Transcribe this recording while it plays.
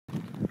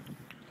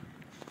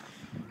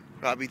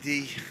Robbie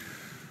D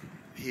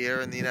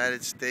here in the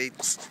United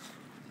States,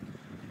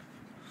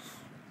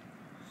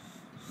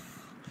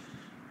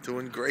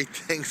 doing great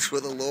things for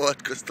the Lord,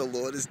 because the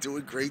Lord is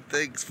doing great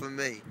things for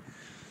me.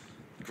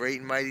 Great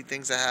and mighty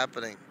things are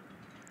happening.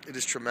 It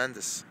is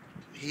tremendous.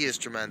 He is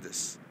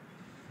tremendous.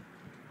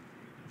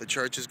 The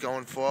church is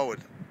going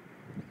forward.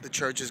 The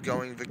church is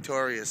going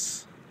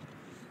victorious.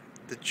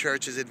 The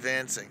church is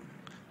advancing.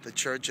 The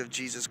Church of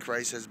Jesus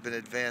Christ has been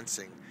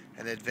advancing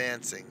and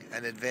advancing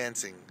and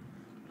advancing,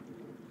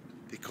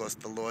 because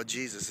the Lord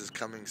Jesus is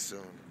coming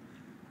soon.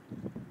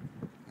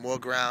 More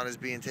ground is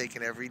being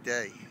taken every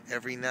day,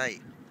 every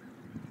night,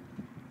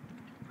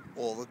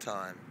 all the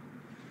time.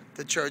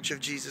 The Church of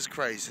Jesus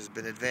Christ has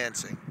been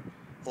advancing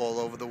all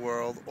over the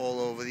world, all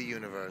over the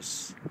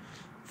universe.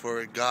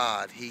 For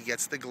God, He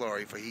gets the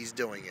glory, for He's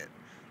doing it.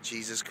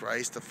 Jesus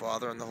Christ, the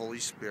Father, and the Holy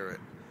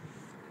Spirit.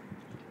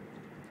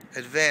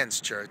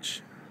 Advance,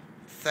 church.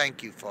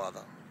 Thank you,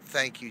 Father.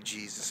 Thank you,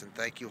 Jesus, and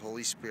thank you,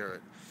 Holy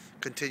Spirit.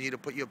 Continue to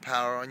put your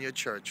power on your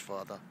church,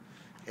 Father,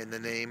 in the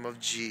name of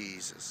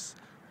Jesus.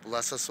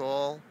 Bless us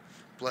all.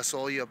 Bless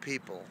all your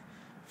people.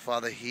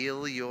 Father,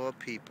 heal your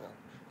people.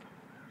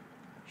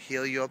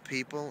 Heal your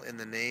people in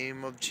the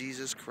name of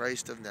Jesus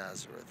Christ of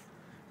Nazareth.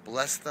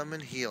 Bless them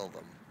and heal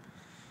them.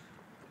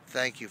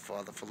 Thank you,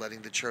 Father, for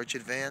letting the church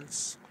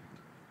advance.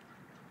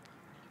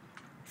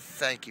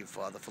 Thank you,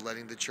 Father, for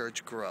letting the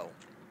church grow.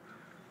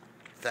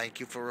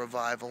 Thank you for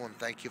revival, and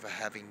thank you for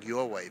having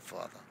your way,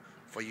 Father,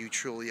 for you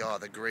truly are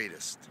the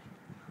greatest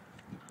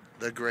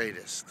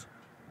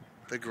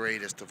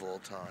of all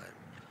time.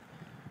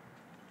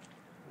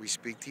 We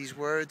speak these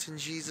words in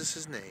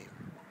Jesus' name.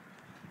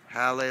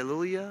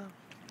 Hallelujah.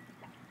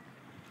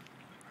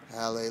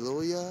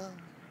 Hallelujah.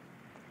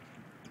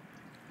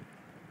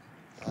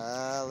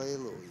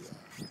 Hallelujah.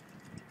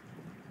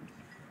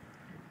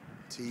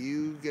 To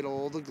you get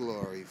all the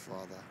glory,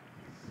 Father.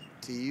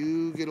 To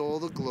you get all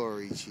the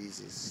glory,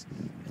 Jesus.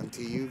 And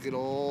to you get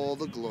all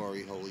the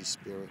glory, Holy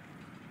Spirit.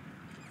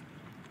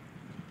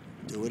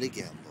 Do it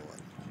again,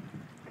 Lord.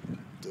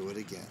 Do it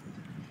again.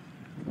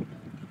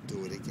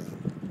 Do it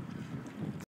again.